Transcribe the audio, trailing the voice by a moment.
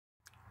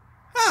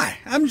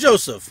I'm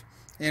Joseph,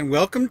 and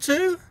welcome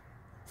to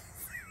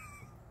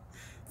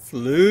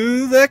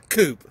Flew the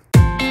Coop.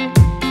 So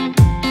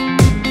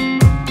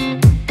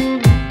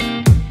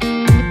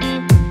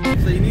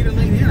you need to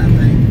lean in, I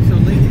think. So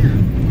lean in.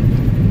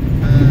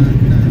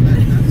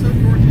 Not so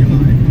towards your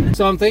line.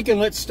 So I'm thinking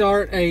let's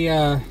start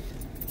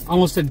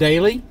almost a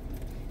daily.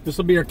 This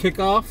will be our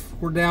kickoff.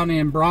 We're down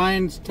in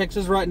Bryan,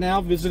 Texas right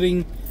now,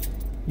 visiting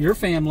your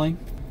family.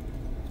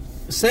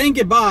 Saying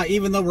goodbye,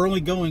 even though we're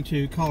only going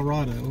to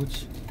Colorado,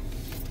 which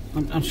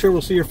I'm sure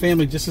we'll see your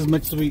family just as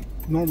much as we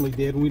normally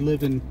did when we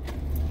lived in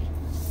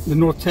the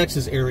North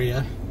Texas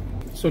area.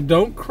 So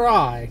don't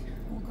cry.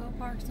 We'll go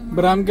park somewhere.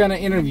 But I'm gonna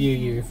interview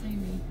you. See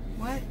me.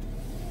 What?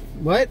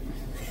 What?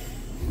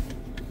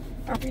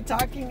 Are we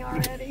talking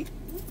already?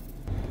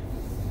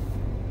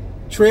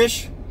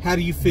 Trish, how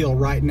do you feel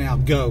right now?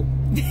 Go.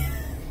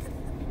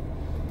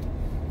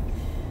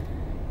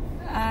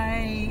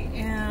 I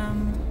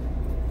am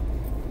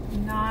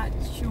not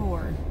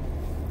sure.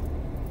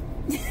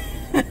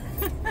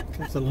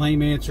 That's a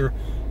lame answer.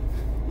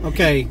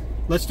 Okay,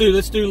 let's do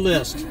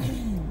list.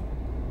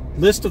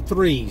 List of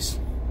threes.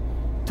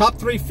 Top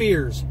 3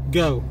 fears.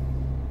 Go.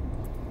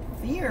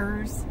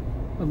 Fears?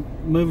 I'm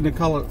moving to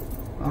color.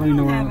 I I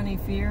don't have any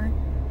fear.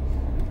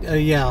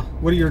 Yeah.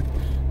 What are your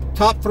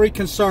top 3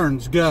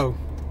 concerns? Go.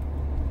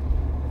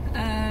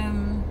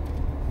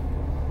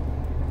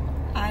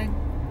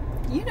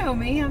 You know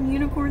me. I'm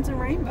unicorns and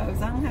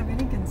rainbows. I don't have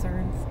any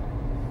concerns.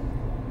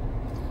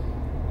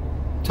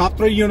 Top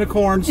 3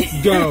 unicorns.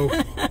 Go.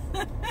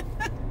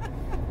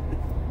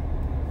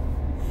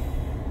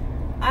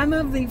 I'm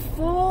of the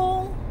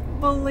full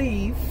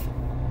belief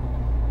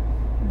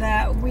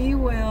that we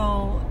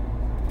will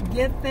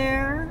get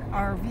there.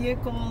 Our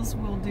vehicles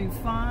will do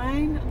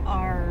fine.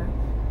 Our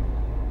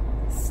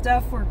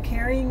stuff we're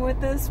carrying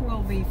with us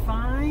will be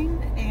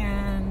fine.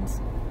 And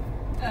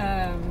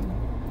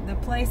the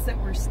place that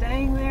we're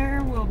staying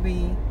there will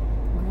be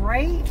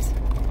great.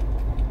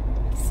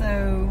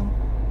 So,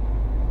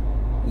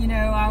 you know,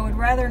 I would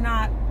rather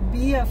not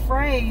be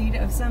afraid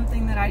of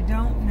something that I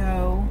don't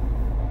know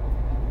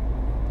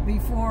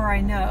before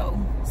I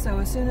know. So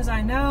as soon as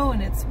I know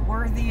and it's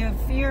worthy of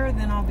fear,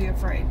 then I'll be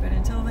afraid. But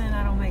until then,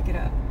 I don't make it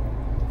up.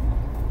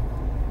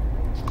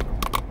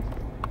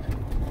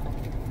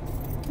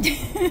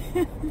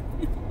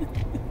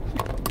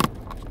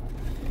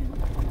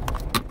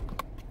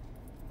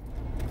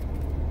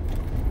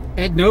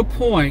 At no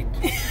point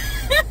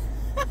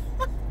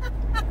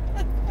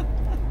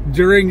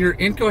during your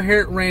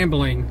incoherent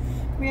rambling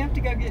We have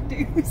to go get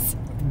Deuce.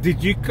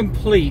 did you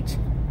complete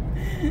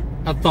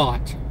a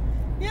thought.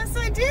 Yes,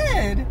 I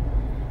did.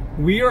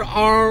 We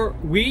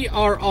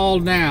are all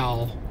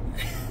now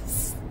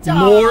Stop.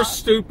 more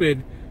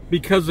stupid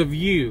because of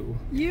you.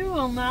 You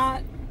will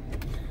not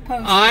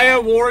post I that.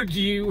 award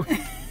you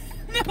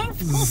No.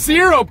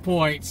 0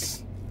 points.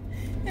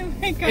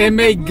 And And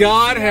may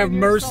God have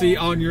mercy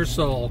on your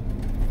soul.